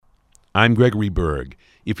I'm Gregory Berg.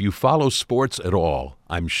 If you follow sports at all,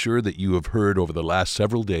 I'm sure that you have heard over the last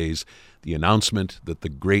several days the announcement that the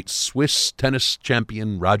great Swiss tennis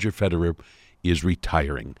champion Roger Federer is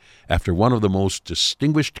retiring after one of the most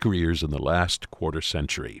distinguished careers in the last quarter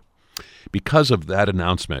century. Because of that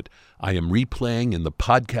announcement, I am replaying in the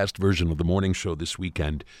podcast version of the morning show this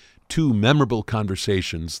weekend two memorable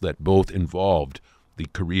conversations that both involved the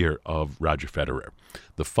career of Roger Federer.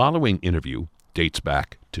 The following interview dates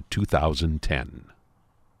back to 2010.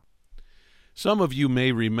 Some of you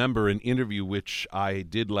may remember an interview which I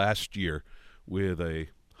did last year with a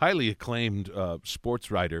highly acclaimed sports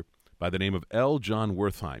writer by the name of L. Jon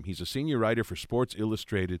Wertheim. He's a senior writer for Sports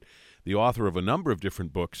Illustrated, the author of a number of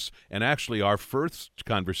different books, and actually our first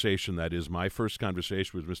conversation, that is my first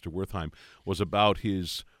conversation with Mr. Wertheim, was about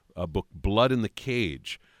his book Blood in the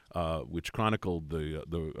Cage, which chronicled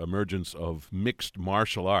the emergence of mixed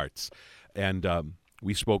martial arts. And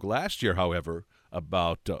we spoke last year, however,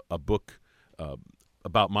 about a book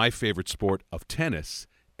about my favorite sport of tennis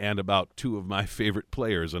and about two of my favorite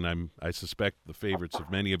players, and I suspect the favorites of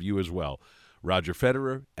many of you as well, Roger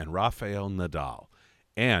Federer and Rafael Nadal,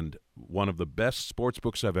 and one of the best sports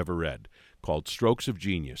books I've ever read called Strokes of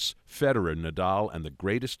Genius, Federer, Nadal, and the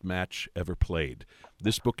Greatest Match Ever Played.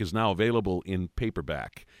 This book is now available in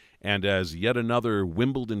paperback. And as yet another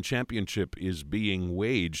Wimbledon championship is being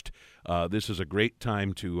waged, this is a great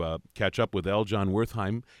time to catch up with L. Jon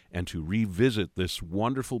Wertheim and to revisit this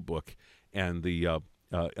wonderful book and the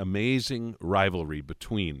amazing rivalry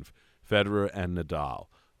between Federer and Nadal,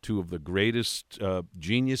 two of the greatest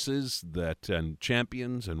geniuses and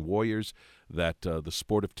champions and warriors that the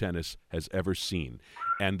sport of tennis has ever seen.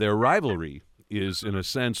 And their rivalry is, in a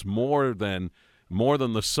sense, more than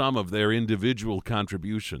the sum of their individual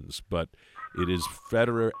contributions, but it is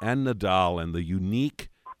Federer and Nadal and the unique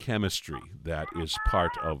chemistry that is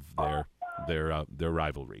part of their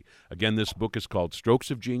rivalry. Again, this book is called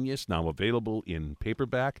Strokes of Genius, now available in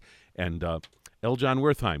paperback. And L. Jon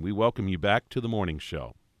Wertheim, we welcome you back to the morning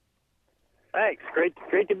show. Thanks. Great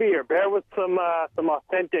to be here. Bear with some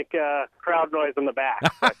authentic crowd noise in the back.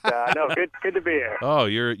 But no, good to be here. Oh,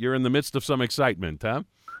 you're in the midst of some excitement, huh?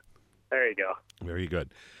 There you go. Very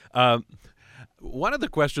good. One of the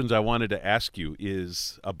questions I wanted to ask you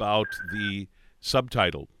is about the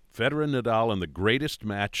subtitle, Federer and Nadal and the Greatest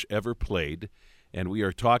Match Ever Played, and we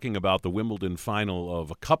are talking about the Wimbledon final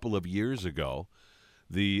of a couple of years ago.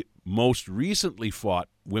 The most recently fought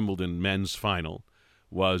Wimbledon men's final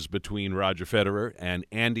was between Roger Federer and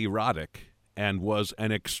Andy Roddick and was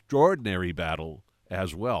an extraordinary battle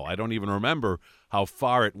as well. I don't even remember how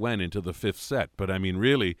far it went into the fifth set, but I mean,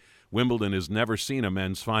 really, Wimbledon has never seen a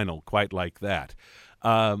men's final quite like that.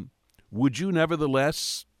 Would you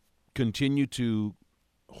nevertheless continue to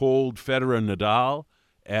hold Federer and Nadal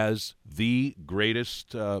as the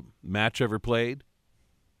greatest match ever played?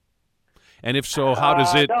 And if so, how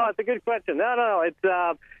does it? No, it's a good question. No, it's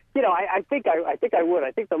I think I would.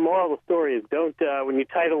 I think the moral of the story is don't when you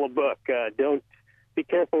title a book, don't be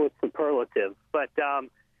careful with superlatives. But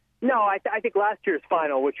no, I think last year's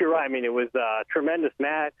final, which you're right. I mean, it was a tremendous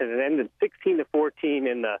match, and it ended 16-14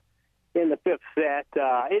 in the fifth set.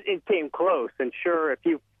 It came close, and sure, if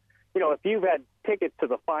you've had tickets to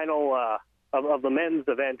the final of the men's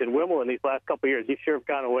event in Wimbledon these last couple of years, you sure have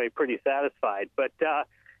gone away pretty satisfied. But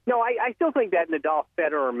no, I still think that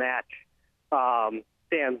Nadal-Federer match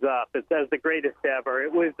stands up as the greatest ever.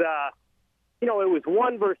 It was. It was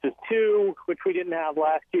 1 versus 2, which we didn't have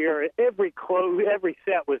last year. Every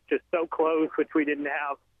set was just so close, which we didn't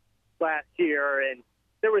have last year. And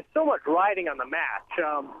there was so much riding on the match.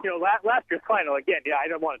 Last year's final, again, I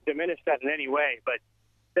don't want to diminish that in any way, but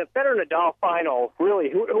the Federer-Nadal final, really,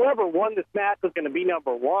 whoever won this match was going to be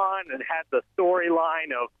number one and had the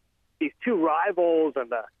storyline of these two rivals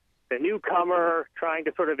and the newcomer trying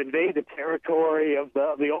to sort of invade the territory of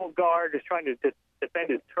the old guard, just trying to defend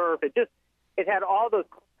his turf. It had all those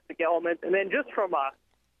elements, and then just from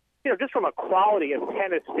a quality of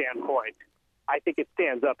tennis standpoint, I think it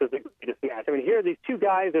stands up as the greatest match. I mean, here these two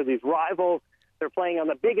guys are these rivals. They're playing on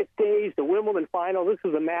the biggest stage, the Wimbledon final. This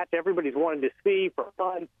is a match everybody's wanted to see for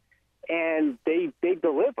fun, and they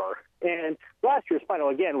deliver. And last year's final,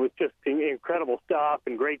 again, was just incredible stuff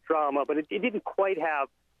and great drama, but it didn't quite have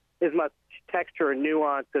as much texture and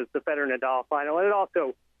nuance as the Federer-Nadal final. And it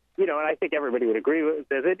also, and I think everybody would agree with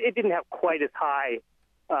this, it didn't have quite as high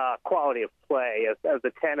quality of play as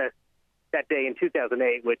the tennis that day in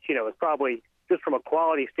 2008, which, is probably, just from a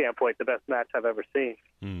quality standpoint, the best match I've ever seen.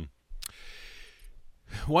 Mm.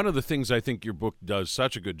 One of the things I think your book does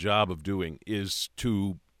such a good job of doing is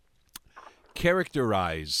to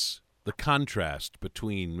characterize the contrast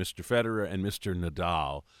between Mr. Federer and Mr.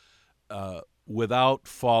 Nadal without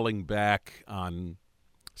falling back on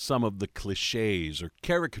some of the cliches or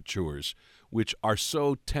caricatures which are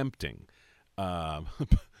so tempting,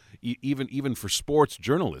 even for sports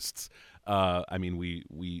journalists. I mean,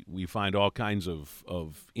 we find all kinds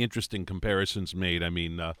of interesting comparisons made. I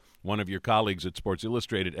mean, one of your colleagues at Sports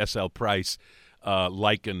Illustrated, S.L. Price,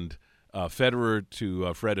 likened Federer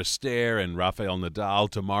to Fred Astaire and Rafael Nadal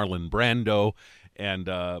to Marlon Brando, and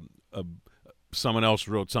someone else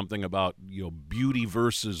wrote something about beauty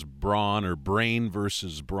versus brawn or brain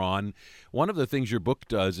versus brawn. One of the things your book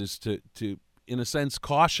does is to in a sense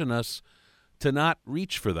caution us to not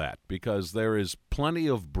reach for that, because there is plenty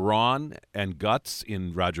of brawn and guts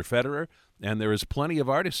in Roger Federer, and there is plenty of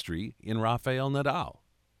artistry in Rafael Nadal.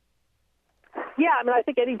 Yeah, I mean, I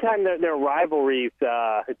think anytime there are rivalries,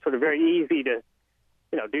 it's sort of very easy to,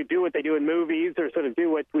 do what they do in movies, or sort of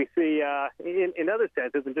do what we see in other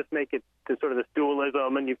senses, and just make it to sort of this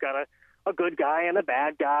dualism, and you've got a good guy and a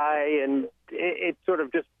bad guy, and it sort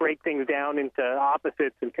of just break things down into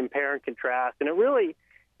opposites and compare and contrast, and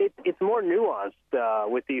it's more nuanced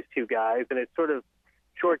with these two guys, and it sort of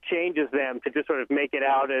shortchanges them to just sort of make it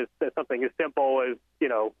out as something as simple as,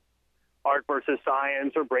 art versus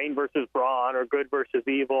science, or brain versus brawn, or good versus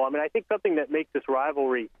evil. I mean, I think something that makes this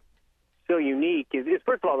rivalry so unique is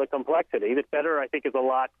first of all, the complexity. That Federer, I think, is a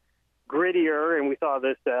lot grittier, and we saw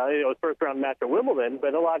this, his first-round match at Wimbledon,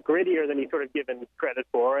 but a lot grittier than he's sort of given credit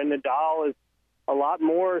for, and Nadal is a lot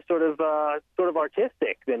more sort of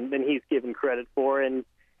artistic than he's given credit for, and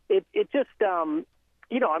it just, I mean,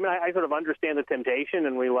 I sort of understand the temptation,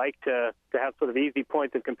 and we like to have sort of easy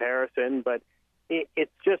points of comparison, but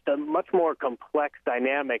it's just a much more complex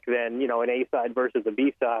dynamic than, an A side versus a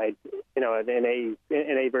B side, an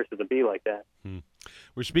A versus a B like that.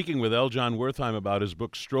 We're speaking with L. Jon Wertheim about his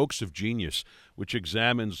book Strokes of Genius, which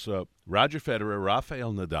examines Roger Federer,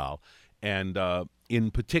 Rafael Nadal, and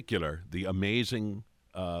in particular the amazing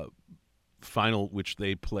final which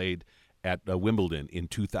they played at Wimbledon in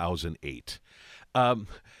 2008.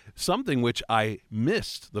 Something which I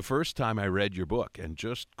missed the first time I read your book, and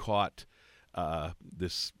just caught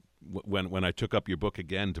this when I took up your book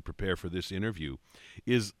again to prepare for this interview,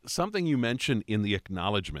 is something you mentioned in the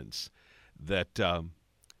acknowledgments, that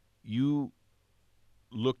you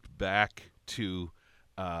looked back to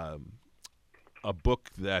a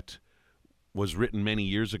book that was written many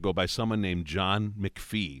years ago by someone named John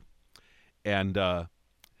McPhee, and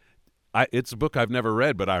it's a book I've never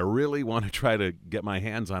read, but I really want to try to get my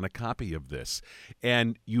hands on a copy of this.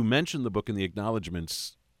 And you mentioned the book in the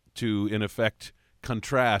acknowledgments to, in effect,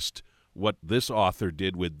 contrast what this author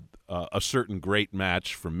did with a certain great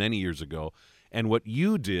match from many years ago and what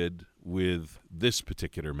you did with this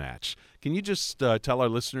particular match. Can you just tell our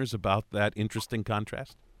listeners about that interesting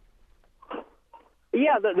contrast?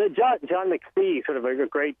 Yeah, the John McPhee, sort of a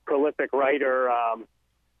great prolific writer,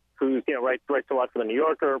 who's writes a lot for the New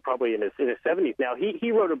Yorker, probably in his 70s now.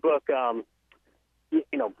 He wrote a book,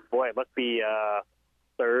 it must be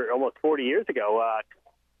almost 40 years ago,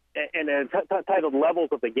 and titled Levels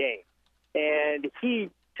of the Game. And he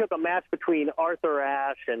took a match between Arthur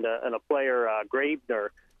Ashe and a player, Graebner,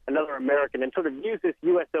 another American, and sort of used this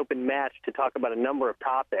U.S. Open match to talk about a number of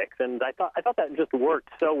topics. And I thought that just worked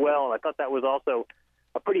so well, and I thought that was also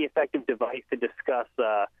a pretty effective device to discuss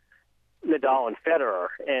Nadal and Federer,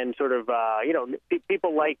 and sort of,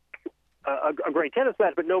 people like a great tennis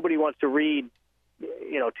match, but nobody wants to read,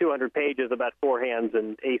 200 pages about forehands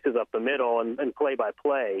and aces up the middle and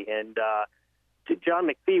play-by-play. And John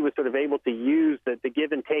McPhee was sort of able to use the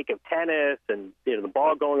give and take of tennis and, the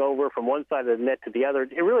ball going over from one side of the net to the other.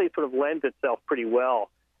 It really sort of lends itself pretty well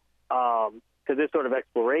to this sort of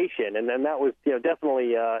exploration. And then that was,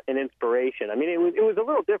 definitely an inspiration. I mean, it was a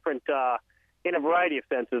little different in a variety of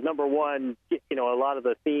senses. Number one, a lot of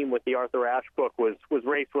the theme with the Arthur Ashe book was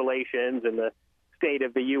race relations and the state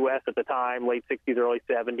of the U.S. at the time, late 60s, early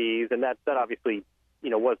 70s, and that obviously,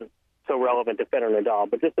 wasn't so relevant to Federer and Nadal.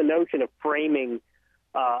 But just the notion of framing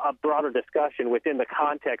a broader discussion within the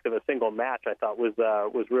context of a single match, I thought was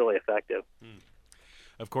really effective.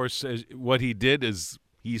 Of course, what he did is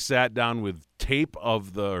he sat down with tape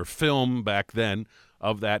of or film back then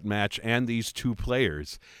of that match and these two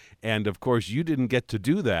players. And, of course, you didn't get to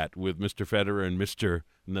do that with Mr. Federer and Mr.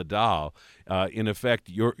 Nadal. In effect,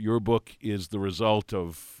 your book is the result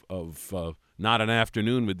of not an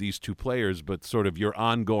afternoon with these two players, but sort of your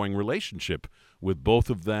ongoing relationship with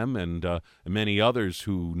both of them and many others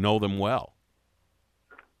who know them well.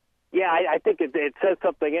 Yeah, I think it says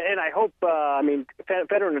something. And I hope,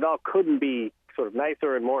 Federer and Nadal couldn't be sort of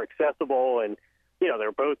nicer and more accessible and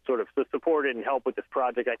they're both sort of supported and helped with this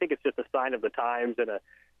project. I think it's just a sign of the times and a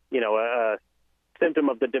symptom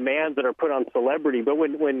of the demands that are put on celebrity. But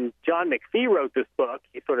when John McPhee wrote this book,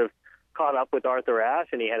 he sort of caught up with Arthur Ashe,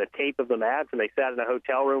 and he had a tape of the match, and they sat in a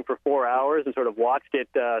hotel room for 4 hours and sort of watched it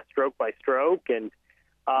stroke by stroke. And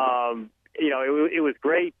it was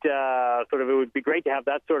great. It would be great to have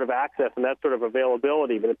that sort of access and that sort of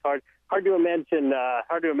availability. But it's hard to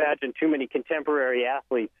imagine too many contemporary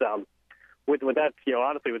athletes with that,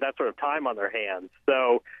 honestly, with that sort of time on their hands.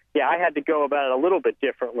 So yeah, I had to go about it a little bit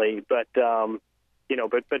differently. But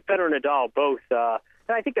but Federer and Nadal both, and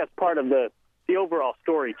I think that's part of the overall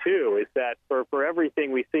story too, is that for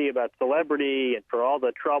everything we see about celebrity and for all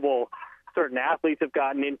the trouble certain athletes have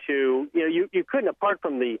gotten into, you couldn't, apart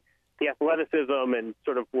from the athleticism and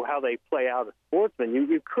sort of how they play out as sportsmen,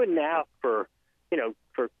 you couldn't ask for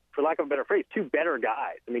lack of a better phrase, two better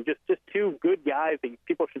guys. I mean, just two good guys that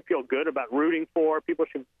people should feel good about rooting for. People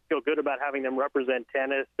should feel good about having them represent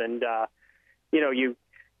tennis. And,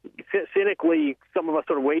 cynically, some of us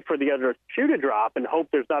sort of wait for the other shoe to drop and hope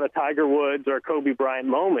there's not a Tiger Woods or a Kobe Bryant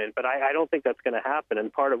moment. But I don't think that's going to happen.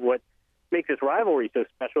 And part of what makes this rivalry so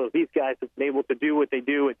special is these guys have been able to do what they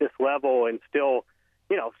do at this level and still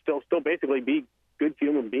basically be good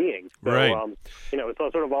human beings. So, right. It's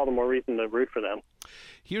sort of all the more reason to root for them.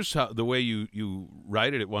 Here's how the way you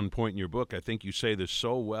write it at one point in your book. I think you say this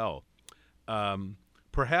so well.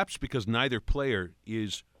 Perhaps because neither player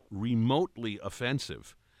is remotely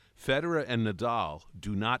offensive, Federer and Nadal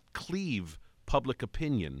do not cleave public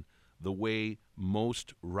opinion the way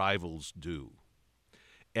most rivals do.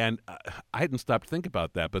 And I hadn't stopped to think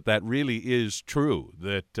about that, but that really is true.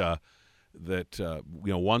 That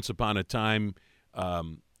once upon a time,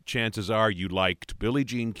 chances are you liked Billie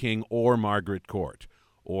Jean King or Margaret Court,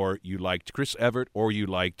 or you liked Chris Evert, or you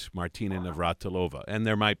liked Martina Navratilova, and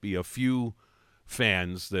there might be a few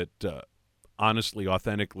fans that honestly,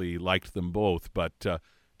 authentically liked them both, but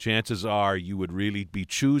chances are you would really be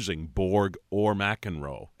choosing Borg or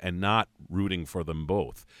McEnroe and not rooting for them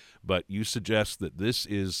both. But you suggest that this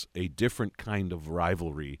is a different kind of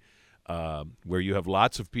rivalry where you have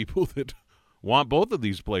lots of people that want both of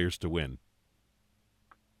these players to win.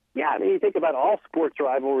 Yeah, I mean, you think about all sports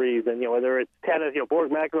rivalries, and whether it's tennis,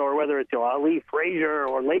 Borg McEnroe, or whether it's Ali Frazier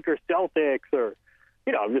or Lakers Celtics, or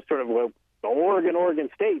just sort of Oregon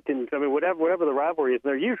State, and I mean whatever the rivalry is,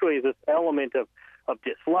 there usually is this element of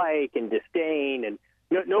dislike and disdain, and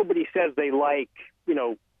nobody says they like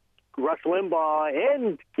Rush Limbaugh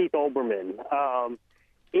and Keith Olbermann.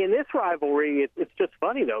 In this rivalry, it's just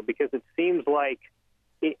funny though, because it seems like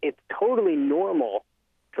it's totally normal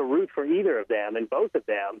to root for either of them and both of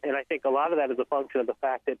them, and I think a lot of that is a function of the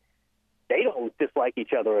fact that they don't dislike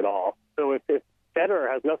each other at all. So if Federer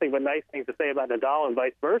has nothing but nice things to say about Nadal and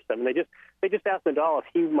vice versa, I mean, they just asked Nadal if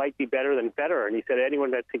he might be better than Federer, and he said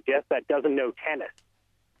anyone that suggests that doesn't know tennis.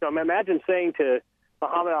 So imagine saying to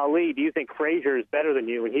Muhammad Ali, do you think Frazier is better than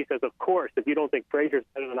you? And he says, of course. If you don't think Frazier is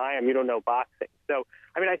better than I am, you don't know boxing. So,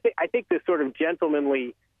 I mean, I think this sort of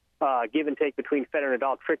gentlemanly give and take between Federer and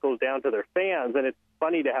Nadal trickles down to their fans, and it's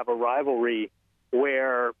funny to have a rivalry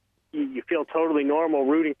where you feel totally normal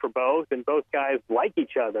rooting for both, and both guys like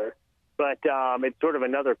each other. But it's sort of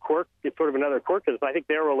another quirk. It's sort of another quirk to this. I think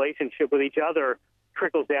their relationship with each other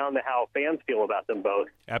trickles down to how fans feel about them both.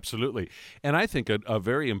 Absolutely. And I think a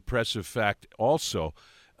very impressive fact also,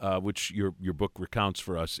 which your book recounts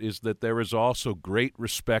for us, is that there is also great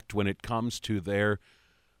respect when it comes to their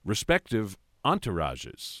respective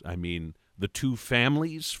entourages. I mean, the two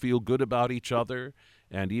families feel good about each other,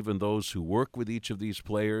 and even those who work with each of these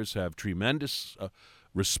players have tremendous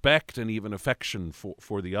respect and even affection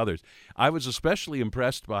for the others. I was especially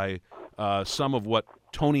impressed by some of what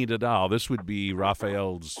Tony Nadal, this would be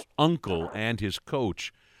Rafael's uncle and his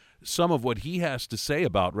coach, some of what he has to say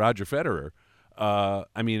about Roger Federer.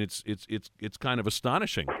 I mean, it's kind of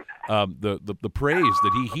astonishing, the praise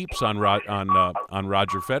that he heaps on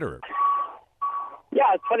Roger Federer. Yeah,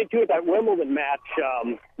 it's funny too, at that Wimbledon match,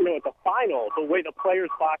 at the final, the way the players'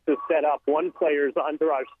 box is set up, one player's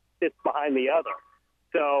entourage sits behind the other.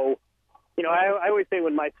 So, I always say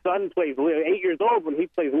when my son plays, 8 years old, when he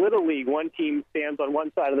plays Little League, one team stands on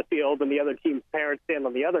one side of the field and the other team's parents stand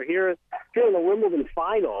on the other. Here in the Wimbledon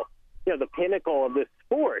final, the pinnacle of this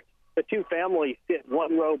sport, the two families sit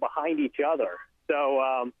one row behind each other.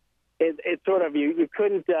 So it's sort of, you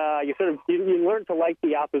couldn't, you learn to like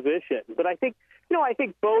the opposition. But I think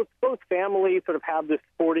both families sort of have this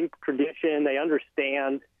sporting tradition. They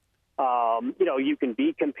understand, you can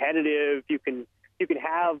be competitive. You can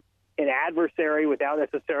have an adversary without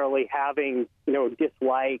necessarily having,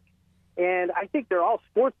 dislike. And I think they're all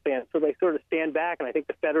sports fans, so they sort of stand back, and I think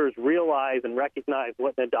the Federers realize and recognize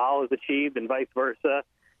what Nadal has achieved and vice versa.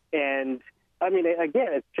 And, I mean, again,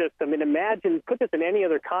 it's just, I mean, imagine, put this in any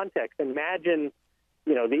other context. Imagine,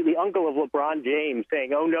 you know, the uncle of LeBron James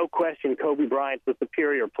saying, oh, no question, Kobe Bryant's the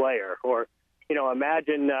superior player. Or, you know,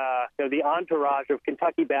 imagine the entourage of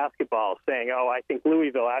Kentucky basketball saying, oh, I think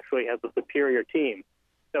Louisville actually has a superior team.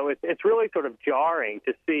 So it's really sort of jarring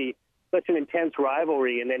to see such an intense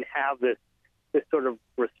rivalry and then have this sort of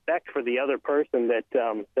respect for the other person that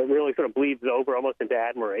really sort of bleeds over almost into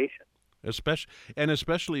admiration.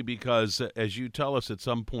 Especially because, as you tell us at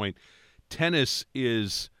some point, tennis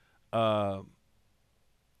is a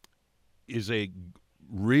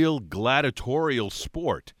real gladiatorial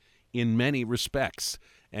sport in many respects,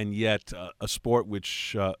 and yet a sport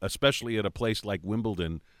which, especially at a place like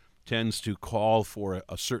Wimbledon, tends to call for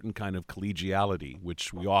a certain kind of collegiality,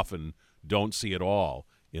 which we often don't see at all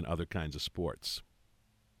in other kinds of sports.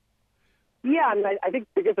 Yeah, I mean, I think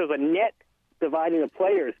because there's a net dividing the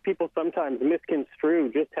players, people sometimes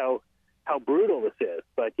misconstrue just how brutal this is.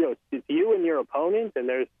 But, you know, it's you and your opponent, and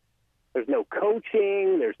there's no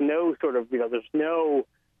coaching, there's no sort of, you know, there's no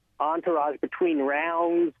entourage between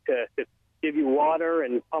rounds to give you water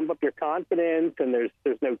and pump up your confidence, and there's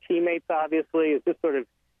no teammates, obviously. It's just sort of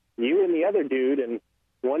you and the other dude, and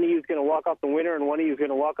one of you is going to walk off the winner and one of you is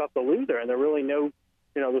going to walk off the loser, and there's really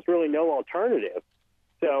no alternative.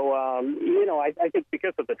 So, you know, I think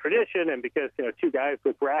because of the tradition and because, you know, two guys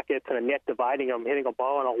with rackets and a net dividing them, hitting a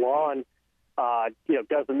ball on a lawn, you know,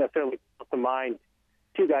 doesn't necessarily come to mind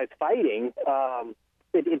two guys fighting.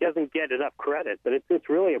 It doesn't get enough credit, but it's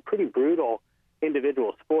really a pretty brutal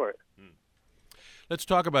individual sport. Let's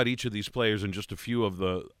talk about each of these players and just a few of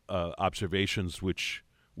the observations which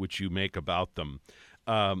you make about them.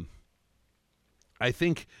 I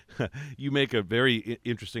think you make a very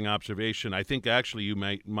interesting observation. I think actually you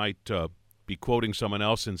might be quoting someone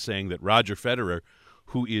else in saying that Roger Federer,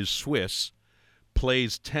 who is Swiss,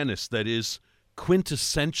 plays tennis that is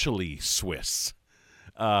quintessentially Swiss.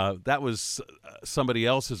 That was somebody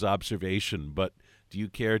else's observation, but do you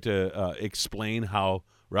care to explain how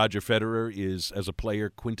Roger Federer is, as a player,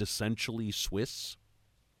 quintessentially Swiss?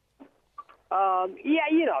 Yeah,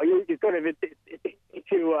 you know, you sort of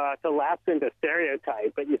to lapse into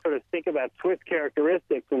stereotype, but you sort of think about Swiss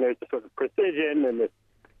characteristics, and there's a sort of precision and this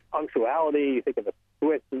punctuality. You think of the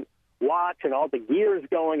Swiss watch and all the gears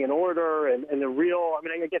going in order, and the real. I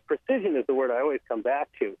mean, I guess precision is the word I always come back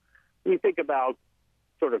to. When you think about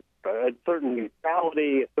sort of a certain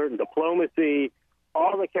neutrality, a certain diplomacy,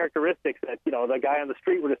 all the characteristics that, you know, the guy on the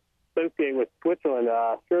street would associate with Switzerland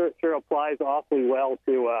sure applies awfully well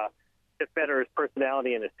to Federer's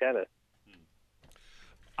personality and his tennis.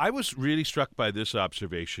 I was really struck by this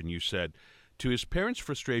observation. You said, to his parents'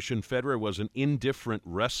 frustration, Federer was an indifferent,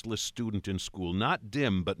 restless student in school, not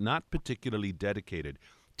dim, but not particularly dedicated.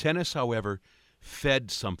 Tennis, however, fed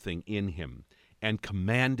something in him and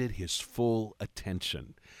commanded his full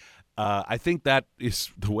attention. I think that is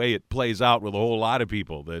the way it plays out with a whole lot of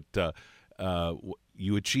people, that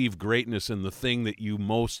you achieve greatness in the thing that you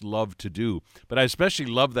most love to do. But I especially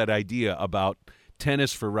love that idea about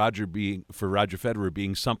tennis for Roger Federer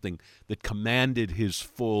being something that commanded his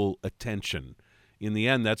full attention. In the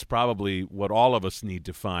end, that's probably what all of us need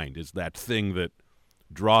to find, is that thing that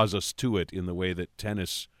draws us to it in the way that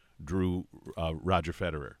tennis drew Roger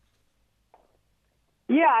Federer.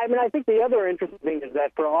 Yeah, I mean, I think the other interesting thing is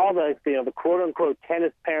that for all the, you know, the quote-unquote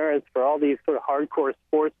tennis parents, for all these sort of hardcore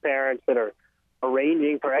sports parents that are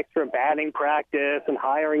arranging for extra batting practice and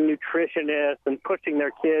hiring nutritionists and pushing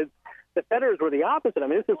their kids, the Federers were the opposite. I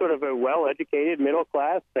mean, this is sort of a well-educated,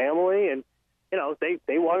 middle-class family, and, you know,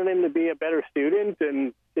 they wanted him to be a better student,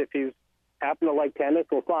 and if he's happen to like tennis,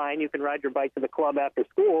 well, fine, you can ride your bike to the club after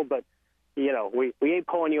school, but, you know, we ain't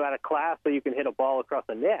pulling you out of class so you can hit a ball across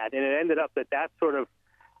the net. And it ended up that sort of,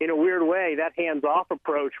 in a weird way, that hands-off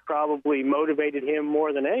approach probably motivated him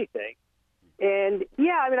more than anything. And,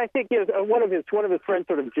 yeah, I mean, I think, you know, one of his friends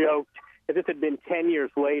sort of joked, if this had been 10 years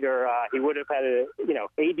later, he would have had a, you know,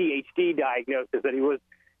 ADHD diagnosis, that he was,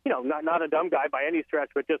 you know, not a dumb guy by any stretch,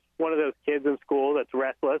 but just one of those kids in school that's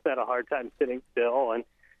restless, had a hard time sitting still. And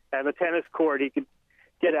at the tennis court, he could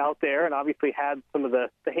get out there and obviously had some of the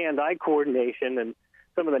hand-eye coordination and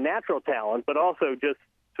some of the natural talent, but also just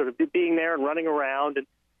sort of being there and running around. And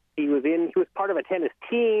he was part of a tennis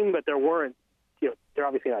team, but there weren't, you know, they're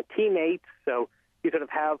obviously not teammates, so you sort of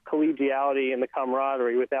have collegiality and the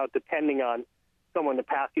camaraderie without depending on someone to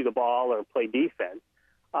pass you the ball or play defense.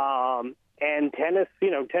 And tennis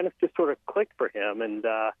just sort of clicked for him. And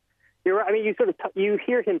you're right. I mean, you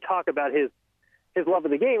hear him talk about his his love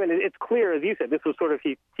of the game. And it's clear, as you said, this was sort of,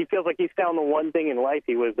 he feels like he's found the one thing in life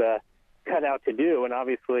he was cut out to do. And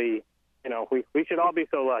obviously, we should all be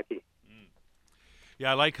so lucky.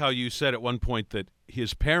 Yeah, I like how you said at one point that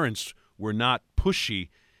his parents were not pushy.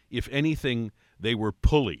 If anything, they were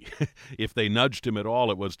pulley. If they nudged him at all,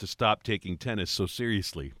 it was to stop taking tennis so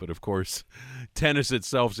seriously. But, of course, tennis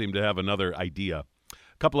itself seemed to have another idea.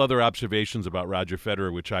 A couple other observations about Roger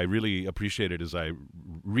Federer, which I really appreciated as I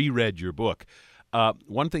reread your book.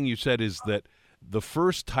 One thing you said is that the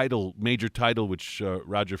first major title, which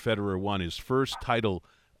Roger Federer won, his first title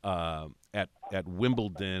at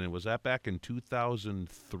Wimbledon, and was that back in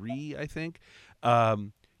 2003, I think?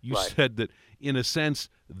 You Right. said that, in a sense,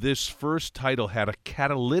 this first title had a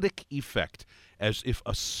catalytic effect, as if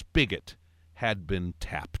a spigot had been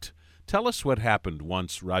tapped. Tell us what happened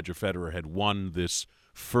once Roger Federer had won this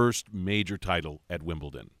first major title at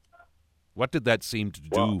Wimbledon. What did that seem to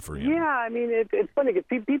do for him? Yeah, I mean, it's funny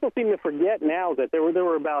because people seem to forget now that there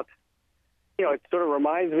were about, it sort of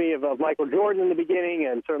reminds me of Michael Jordan in the beginning,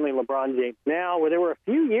 and certainly LeBron James now, where there were a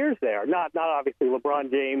few years there, not obviously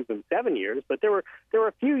LeBron James in 7 years, but there were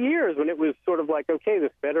a few years when it was sort of like, okay,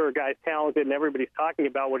 this Federer guy's talented and everybody's talking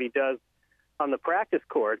about what he does on the practice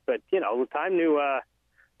court, but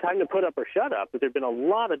time to put up or shut up. But there'd been a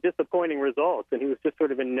lot of disappointing results, and he was just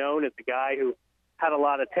sort of been known as the guy who had a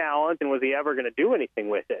lot of talent, and was he ever going to do anything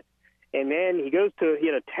with it? And then he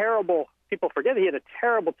had a terrible. People forget he had a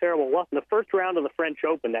terrible loss in the first round of the French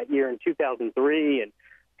Open that year in 2003, and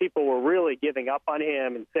people were really giving up on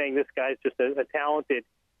him and saying this guy's just a talented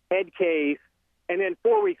head case. And then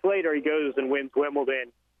 4 weeks later, he goes and wins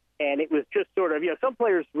Wimbledon, and it was just sort of, some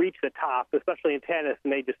players reach the top, especially in tennis,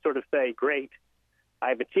 and they just sort of say, great,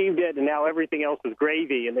 I've achieved it, and now everything else is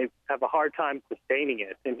gravy, and they have a hard time sustaining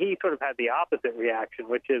it. And he sort of had the opposite reaction,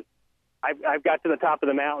 which is, I've got to the top of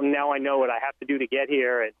the mountain, now I know what I have to do to get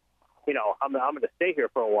here, and I'm going to stay here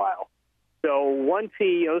for a while. So once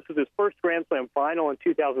this was his first Grand Slam final in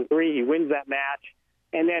 2003, he wins that match,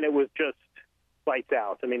 and then it was just lights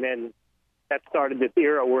out. I mean, then that started this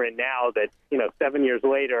era we're in now that, 7 years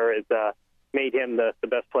later has made him the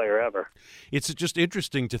best player ever. It's just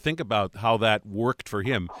interesting to think about how that worked for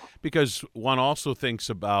him, because one also thinks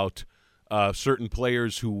about certain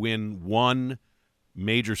players who win one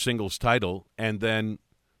major singles title and then,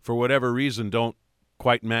 for whatever reason, don't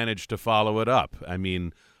quite manage to follow it up. I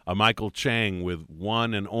mean, a Michael Chang with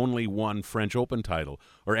one and only one French Open title,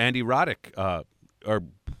 or Andy Roddick, or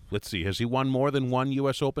let's see, has he won more than one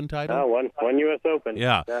U.S. Open title? Oh, one U.S. Open.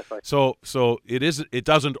 Yeah. Exactly. So it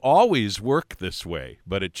doesn't always work this way,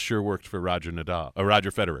 but it sure worked for Roger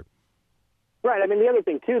Federer. Right. I mean, the other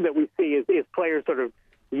thing too that we see is players sort of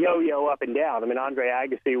yo-yo up and down. I mean, Andre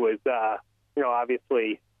Agassi was,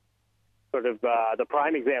 obviously sort of the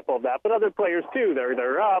prime example of that, but other players too.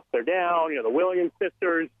 They're up, they're down. The Williams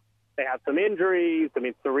sisters, they have some injuries. I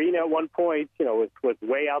mean, Serena at one point, was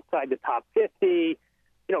way outside the top 50.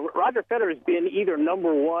 Roger Federer has been either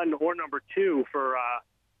number one or number two for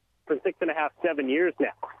 6.5, 7 years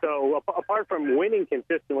now. So apart from winning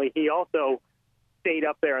consistently, he also stayed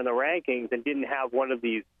up there in the rankings and didn't have one of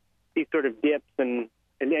these sort of dips and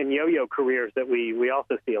yo-yo careers that we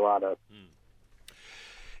also see a lot of.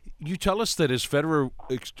 You tell us that as Federer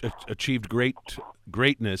achieved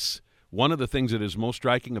greatness, one of the things that is most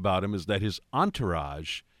striking about him is that his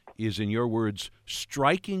entourage is, in your words,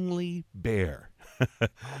 strikingly bare.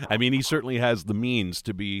 I mean, he certainly has the means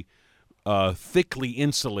to be thickly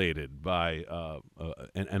insulated by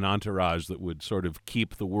an entourage that would sort of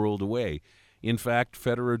keep the world away. In fact,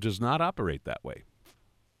 Federer does not operate that way.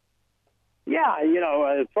 Yeah,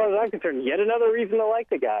 as far as I'm concerned, yet another reason to like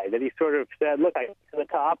the guy, that he sort of said, look, I get to the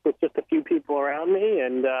top with just a few people around me,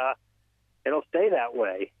 and it'll stay that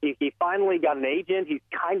way. He finally got an agent. He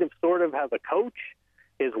kind of sort of has a coach.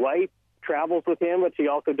 His wife travels with him, but she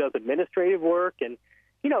also does administrative work, and,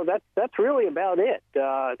 that's really about it.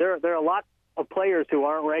 There are a lot of players who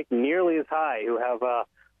aren't ranked nearly as high, who have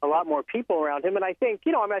a lot more people around him, and I think,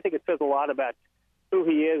 I think it says a lot about who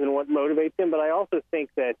he is and what motivates him, but I also think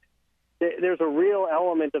that there's a real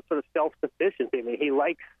element of sort of self-sufficiency. I mean, he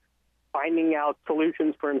likes finding out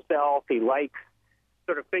solutions for himself. He likes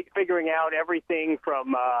sort of figuring out everything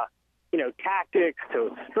from, tactics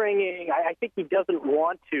to stringing. I think he doesn't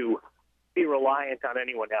want to be reliant on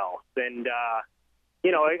anyone else. And,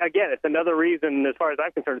 again, it's another reason, as far as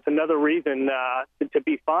I'm concerned, it's another reason to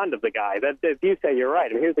be fond of the guy. That, as you say, you're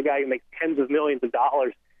right. I mean, here's a guy who makes tens of millions of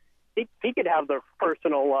dollars. He could have the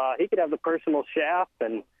personal chef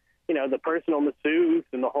and, the personal masseuse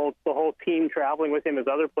and the whole team traveling with him as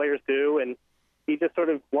other players do, and he just sort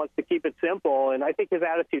of wants to keep it simple. And I think his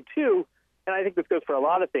attitude too and I think this goes for a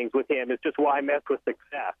lot of things with him, is just why mess with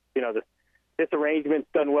success? This arrangement's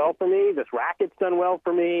done well for me. This racket's done well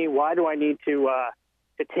for me. Why do I need to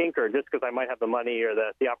tinker just because I might have the money or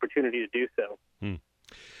the opportunity to do so?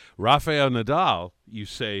 Rafael Nadal, you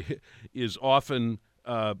say, is often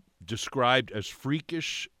described as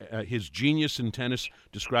freakish, his genius in tennis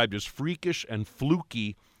described as freakish and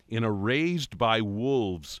fluky in a raised by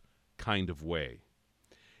wolves kind of way.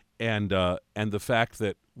 And the fact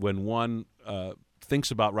that when one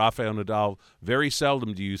thinks about Rafael Nadal, very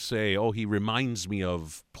seldom do you say, oh, he reminds me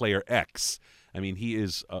of player X. I mean, he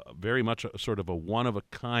is very much a sort of a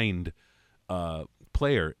one-of-a-kind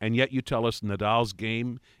player, and yet you tell us Nadal's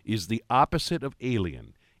game is the opposite of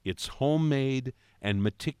alien. It's homemade and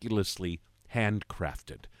meticulously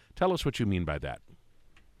handcrafted. Tell us what you mean by that.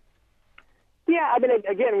 Yeah, I mean,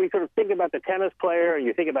 again, we sort of think about the tennis player, and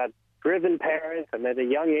you think about driven parents, and at a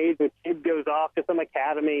young age, the kid goes off to some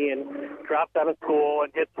academy and drops out of school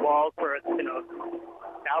and hits balls for 1,000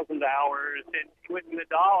 hours. And with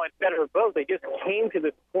Nadal and Federer both, they just came to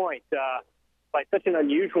this point by such an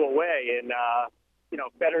unusual way. And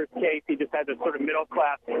Federer's case, he just had this sort of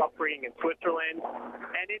middle-class upbringing in Switzerland.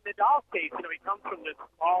 And in Nadal's case, he comes from this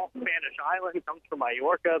small Spanish island. He comes from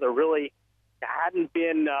Mallorca. There really hadn't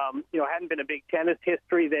been a big tennis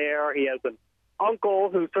history there. He has an uncle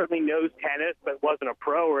who certainly knows tennis but wasn't a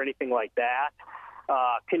pro or anything like that.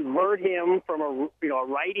 Convert him from a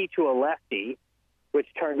righty to a lefty, which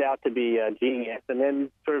turned out to be a genius, and then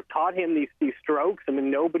sort of taught him these strokes. I mean,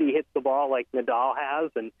 nobody hits the ball like Nadal has,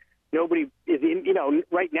 and nobody is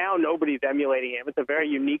right now nobody's emulating him. It's a very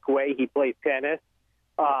unique way he plays tennis.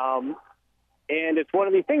 And it's one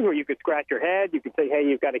of these things where you could scratch your head. You could say, hey,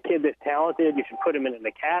 you've got a kid this talented. You should put him in an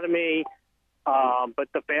academy. But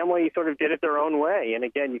the family sort of did it their own way. And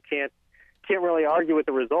again, you can't really argue with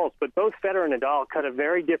the results. But both Federer and Nadal cut a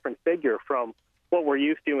very different figure from what we're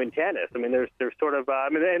used to in tennis. I mean, there's sort of,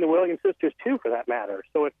 and the Williams sisters too, for that matter.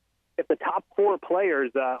 So if the top four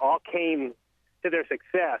players all came to their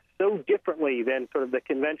success so differently than sort of the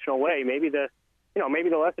conventional way, maybe the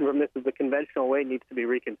lesson from this is the conventional way needs to be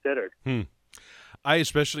reconsidered. I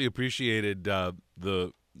especially appreciated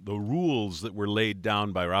the rules that were laid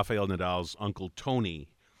down by Rafael Nadal's uncle Tony,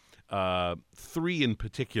 3 in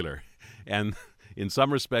particular. And in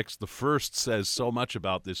some respects, the first says so much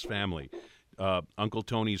about this family. Uncle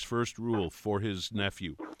Tony's first rule for his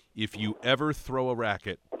nephew: if you ever throw a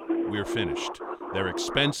racket, we're finished. They're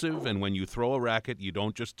expensive, and when you throw a racket, you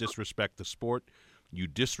don't just disrespect the sport, you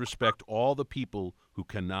disrespect all the people who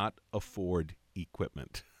cannot afford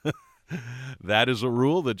equipment. That is a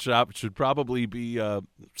rule that should probably be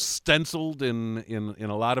stenciled in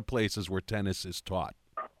a lot of places where tennis is taught.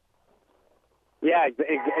 Yeah,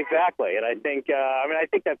 exactly. And I think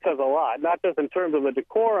that says a lot, not just in terms of the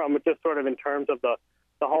decorum, but just sort of in terms of the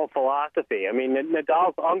whole philosophy. I mean,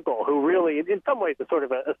 Nadal's uncle, who really, in some ways, is sort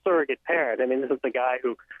of a surrogate parent. I mean, this is the guy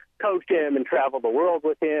who coached him and traveled the world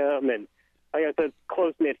with him, and I guess a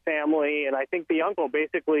close-knit family. And I think the uncle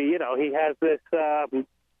basically, he has this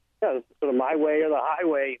sort of my way or the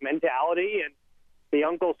highway mentality. And the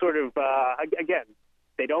uncle sort of, again,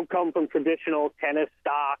 they don't come from traditional tennis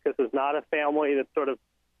stock. This is not a family that's sort of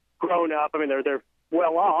grown up. I mean, they're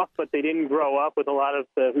well off, but they didn't grow up with a lot of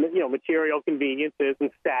the material conveniences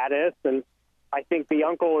and status. And I think the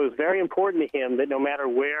uncle is very important to him, that no matter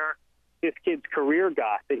where his kid's career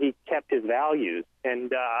got, that he kept his values.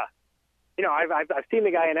 And I've seen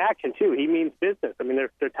the guy in action too. He means business. I mean,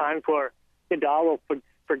 there are times where Nadal will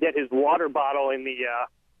forget his water bottle in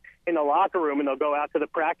the locker room, and they'll go out to the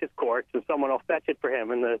practice courts, and someone will fetch it for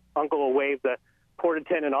him, and the uncle will wave the court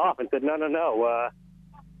attendant off and said, no,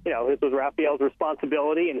 this was Rafael's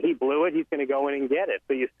responsibility, and he blew it. He's going to go in and get it.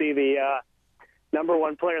 So you see the number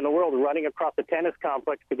one player in the world running across the tennis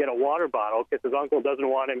complex to get a water bottle because his uncle doesn't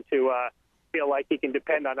want him to feel like he can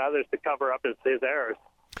depend on others to cover up his errors.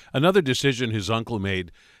 Another decision his uncle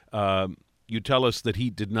made, you tell us that he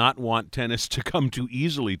did not want tennis to come too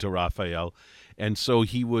easily to Rafael, and so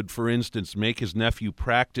he would, for instance, make his nephew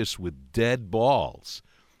practice with dead balls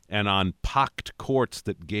and on pocked courts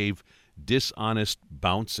that gave dishonest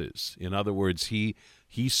bounces. In other words, he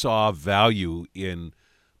saw value in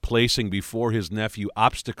placing before his nephew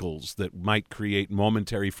obstacles that might create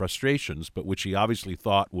momentary frustrations, but which he obviously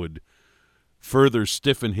thought would further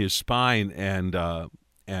stiffen his spine and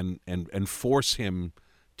force him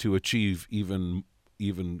to achieve even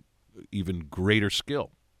greater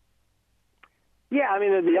skill. Yeah, I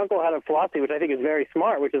mean, the uncle had a philosophy which I think is very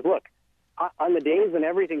smart, which is, look, on the days when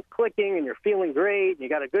everything's clicking and you're feeling great and you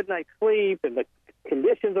got a good night's sleep and the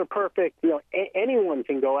conditions are perfect, anyone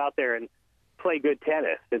can go out there and play good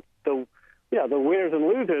tennis. It's the the winners and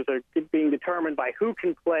losers are being determined by who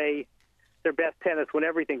can play their best tennis when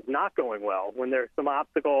everything's not going well. When there's some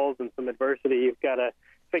obstacles and some adversity, you've got to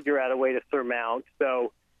figure out a way to surmount.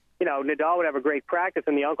 So, Nadal would have a great practice,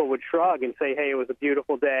 and the uncle would shrug and say, hey, it was a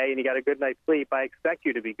beautiful day, and you got a good night's sleep. I expect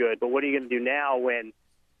you to be good, but what are you going to do now when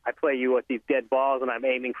I play you with these dead balls and I'm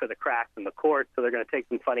aiming for the cracks in the court, so they're going to take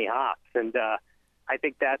some funny hops? And I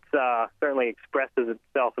think that's certainly expresses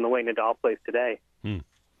itself in the way Nadal plays today.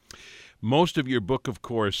 Most of your book, of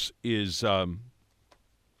course, is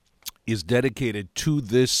dedicated to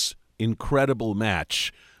this incredible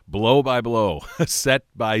match, blow by blow, set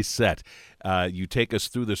by set. You take us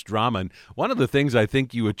through this drama, and one of the things I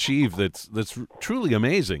think you achieve that's truly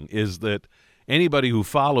amazing is that anybody who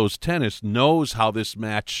follows tennis knows how this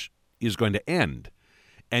match is going to end,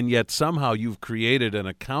 and yet somehow you've created an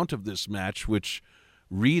account of this match which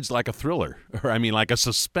reads like a thriller, or like a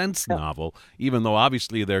suspense novel, even though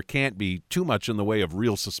obviously there can't be too much in the way of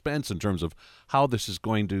real suspense in terms of how this is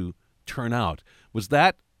going to turn out. Was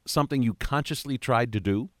that something you consciously tried to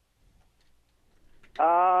do?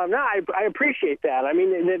 No, I appreciate that. I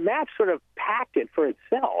mean, the match sort of packed it for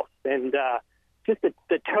itself, and just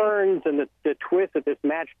the turns and the twists that this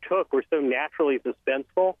match took were so naturally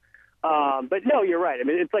suspenseful. But no, you're right. I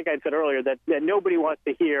mean, it's like I said earlier that nobody wants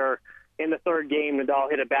to hear in the third game Nadal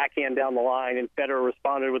hit a backhand down the line and Federer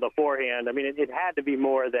responded with a forehand. I mean, it had to be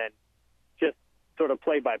more than just sort of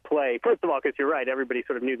play-by-play. First of all, because you're right, everybody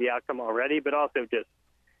sort of knew the outcome already, but also just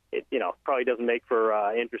it probably doesn't make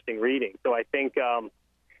for interesting reading. So I think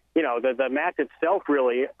the match itself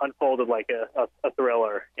really unfolded like a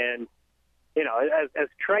thriller. And as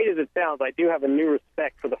trite as it sounds, I do have a new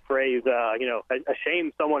respect for the phrase a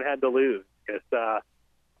shame someone had to lose, because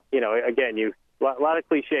again, a lot of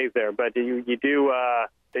cliches there, but you do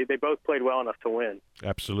they both played well enough to win.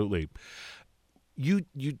 Absolutely. You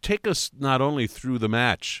take us not only through the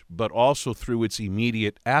match, but also through its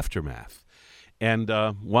immediate aftermath. And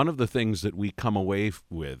one of the things that we come away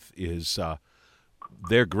with is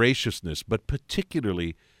their graciousness, but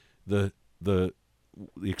particularly the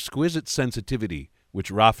exquisite sensitivity which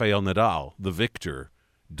Rafael Nadal, the victor,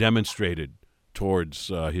 demonstrated towards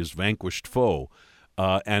his vanquished foe.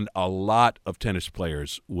 And a lot of tennis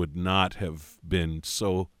players would not have been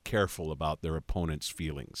so careful about their opponent's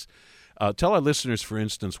feelings. Tell our listeners, for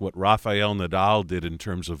instance, what Rafael Nadal did in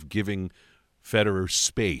terms of giving Federer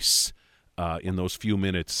space in those few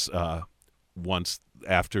minutes once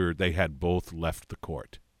after they had both left the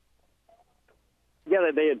court. Yeah,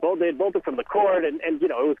 they had bolted from the court, and it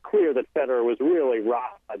was clear that Federer was really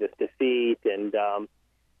rocked by this defeat, and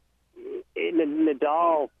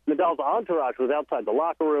Nadal's entourage was outside the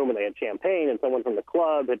locker room, and they had champagne, and someone from the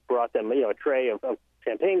club had brought them, a tray of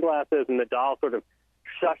champagne glasses, and Nadal sort of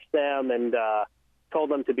shushed them and told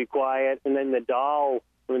them to be quiet. And then Nadal,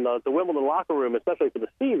 the Wimbledon locker room, especially for the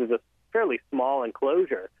Steves, is a fairly small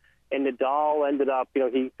enclosure. And Nadal ended up,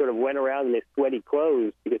 he sort of went around in his sweaty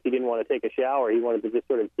clothes because he didn't want to take a shower. He wanted to just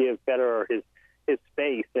sort of give Federer his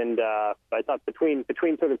space. And I thought between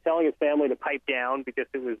sort of telling his family to pipe down because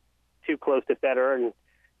it was too close to Federer and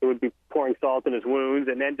it would be pouring salt in his wounds,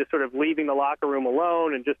 and then just sort of leaving the locker room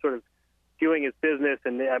alone and just sort of doing his business.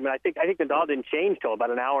 And I think Nadal didn't change till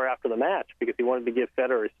about an hour after the match because he wanted to give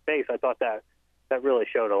Federer his space. I thought that really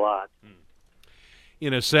showed a lot.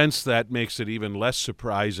 In a sense, that makes it even less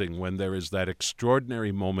surprising when there is that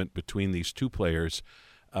extraordinary moment between these two players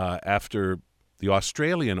after the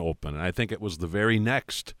Australian Open. And I think it was the very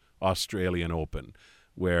next Australian Open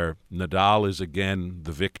where Nadal is again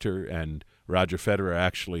the victor and Roger Federer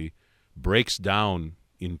actually breaks down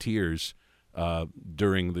in tears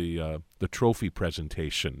during the trophy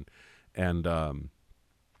presentation. And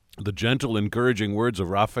the gentle, encouraging words of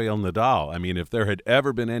Rafael Nadal. I mean, if there had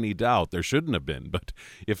ever been any doubt, there shouldn't have been, but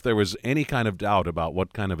if there was any kind of doubt about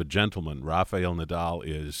what kind of a gentleman Rafael Nadal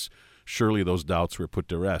is, surely those doubts were put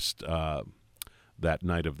to rest that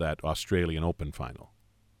night of that Australian Open final.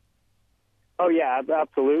 Oh, yeah,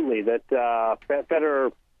 absolutely. That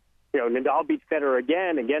Federer, Nadal beat Federer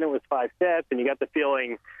again. Again, it was 5 sets, and you got the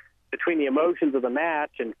feeling between the emotions of the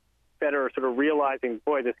match and Federer sort of realizing,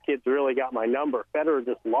 boy, this kid's really got my number. Federer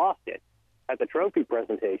just lost it at the trophy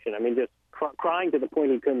presentation. I mean, just crying to the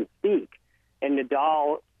point he couldn't speak. And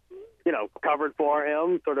Nadal, covered for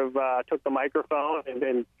him, sort of took the microphone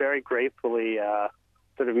and very gracefully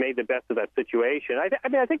sort of made the best of that situation.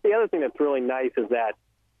 I think the other thing that's really nice is that,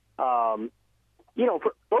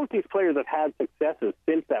 both these players have had successes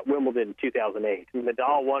since that Wimbledon in 2008.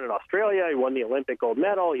 Nadal won in Australia. He won the Olympic gold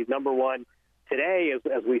medal. He's number one today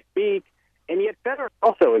as we speak. And yet Federer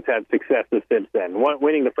also has had successes since then,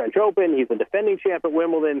 winning the French Open. He's a defending champ at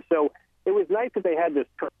Wimbledon. So it was nice that they had this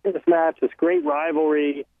tremendous match, this great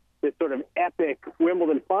rivalry, this sort of epic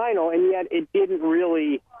Wimbledon final, and yet it didn't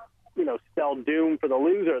really, spell doom for the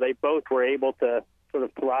loser. They both were able to sort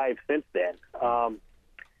of thrive since then.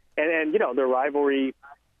 And their rivalry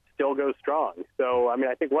still goes strong. So, I mean,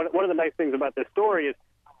 I think one of the nice things about this story is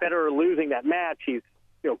Federer losing that match. He's,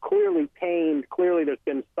 clearly pained. Clearly there's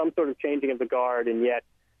been some sort of changing of the guard, and yet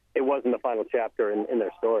it wasn't the final chapter in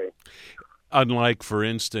their story. Unlike, for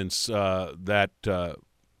instance, the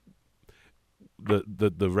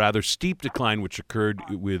rather steep decline which occurred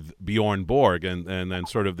with Bjorn Borg, and then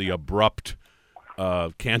sort of the abrupt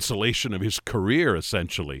cancellation of his career,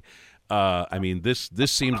 essentially. I mean, this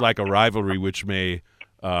seems like a rivalry which may,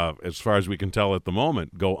 as far as we can tell at the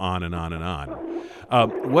moment, go on and on and on.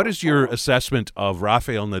 What is your assessment of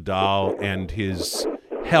Rafael Nadal and his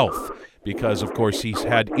health? Because, of course, he's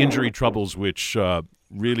had injury troubles which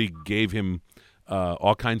really gave him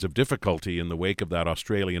all kinds of difficulty in the wake of that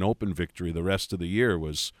Australian Open victory. The rest of the year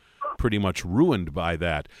was pretty much ruined by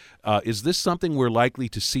that. Is this something we're likely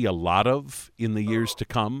to see a lot of in the years to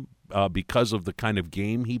come because of the kind of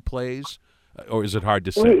game he plays? Or is it hard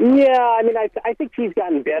to say? Yeah, I mean, I think he's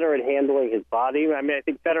gotten better at handling his body. I mean, I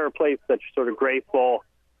think Federer plays such sort of graceful,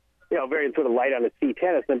 very sort of light on his feet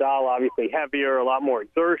tennis. Nadal, obviously heavier, a lot more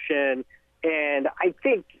exertion. And I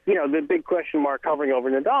think, the big question mark hovering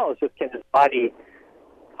over Nadal is just, can his body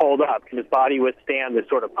hold up? Can his body withstand this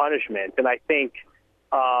sort of punishment? And I think,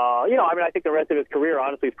 I think the rest of his career,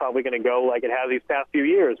 honestly, is probably going to go like it has these past few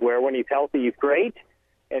years, where when he's healthy, he's great.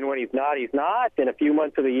 And when he's not, he's not. In a few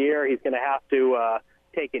months of the year, he's going to have to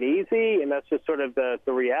take it easy, and that's just sort of the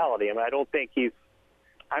reality. I mean, I don't think it's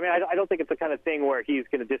the kind of thing where he's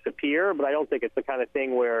going to disappear, but I don't think it's the kind of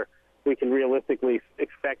thing where we can realistically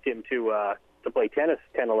expect him to play tennis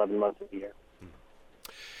 10, 11 months of the year.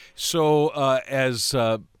 So as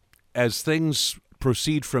things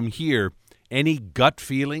proceed from here, any gut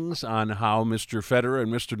feelings on how Mr. Federer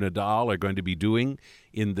and Mr. Nadal are going to be doing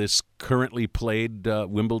in this currently played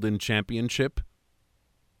Wimbledon championship?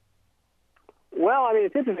 Well, I mean,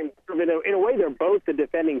 it's interesting. In a way, they're both the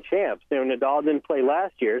defending champs. Nadal didn't play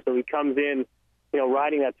last year, so he comes in,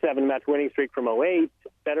 riding that 7-match winning streak from '08.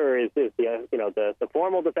 Federer is the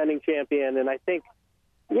formal defending champion, and I think,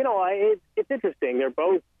 it's interesting. They're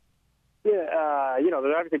both. They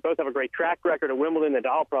obviously both have a great track record at Wimbledon.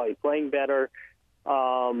 Nadal probably playing better.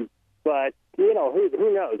 But, who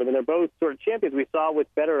knows? I mean, they're both sort of champions. We saw with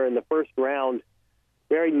Federer in the first round,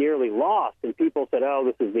 very nearly lost. And people said, oh,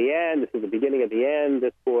 this is the end. This is the beginning of the end.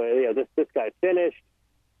 This boy, this guy's finished.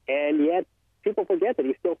 And yet people forget that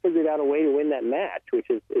he still figured out a way to win that match, which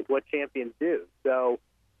is what champions do. So,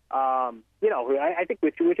 I think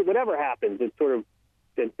whatever happens, it's going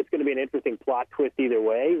to be an interesting plot twist either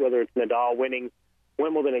way, whether it's Nadal winning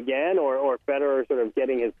Wimbledon again or Federer sort of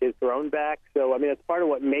getting his throne back. So, I mean, it's part of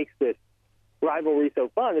what makes this rivalry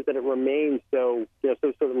so fun is that it remains so sort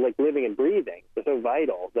of like living and breathing. It's so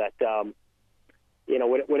vital that,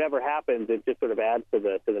 whatever happens, it just sort of adds to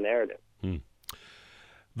the narrative.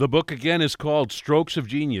 The book, again, is called Strokes of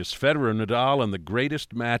Genius, Federer, Nadal, and the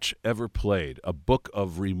Greatest Match Ever Played, a book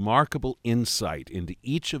of remarkable insight into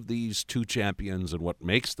each of these two champions and what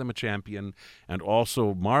makes them a champion, and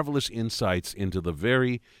also marvelous insights into the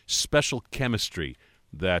very special chemistry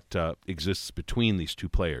that exists between these two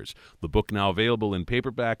players. The book, now available in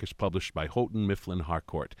paperback, is published by Houghton Mifflin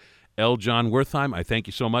Harcourt. L. John Wertheim, I thank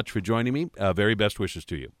you so much for joining me. Very best wishes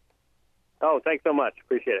to you. Oh, thanks so much.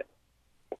 Appreciate it.